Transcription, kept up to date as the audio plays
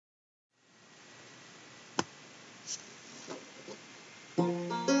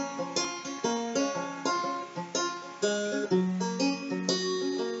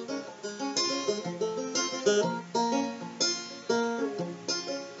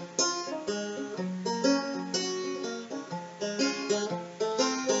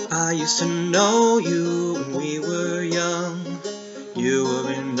I used to know you when we were young. You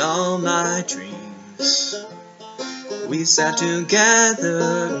were in all my dreams. We sat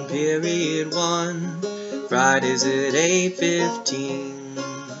together in period 1, Fridays at 8:15.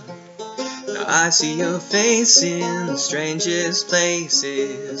 Now I see your face in the strangest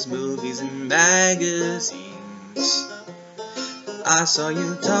places, movies and magazines. I saw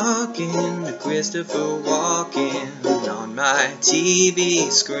you talking to Christopher Walken on my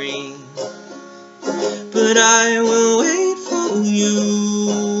TV screen. But I will wait for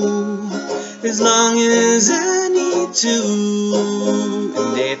you as long as I need to.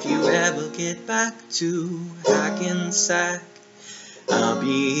 And if you ever get back to Hackensack, I'll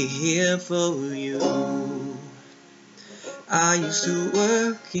be here for you. I used to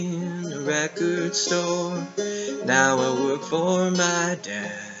work in a record store, now I work for my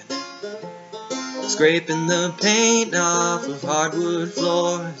dad, scraping the paint off of hardwood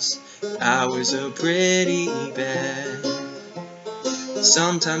floors. Hours are pretty bad.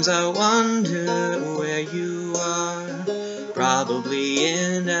 Sometimes I wonder where you are, probably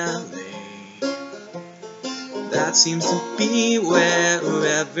in LA. That seems to be where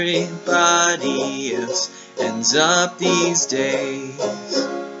everybody else ends up these days.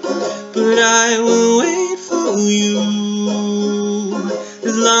 But I will wait for you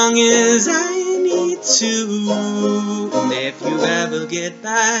as long as I need to. And if you ever get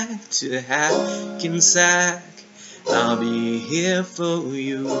back to Hackensack, I'll be here for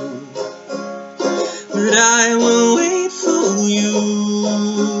you. But I will wait for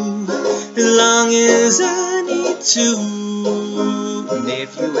you as long as I need to. And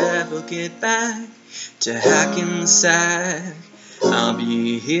if you ever get back to Hackensack, I'll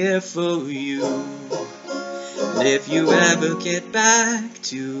be here for you. And if you ever get back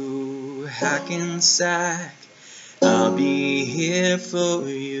to Hackensack, I'll be here for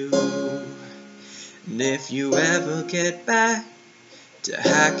you. And if you ever get back to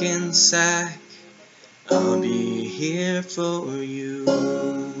Hackensack, I'll be here for you.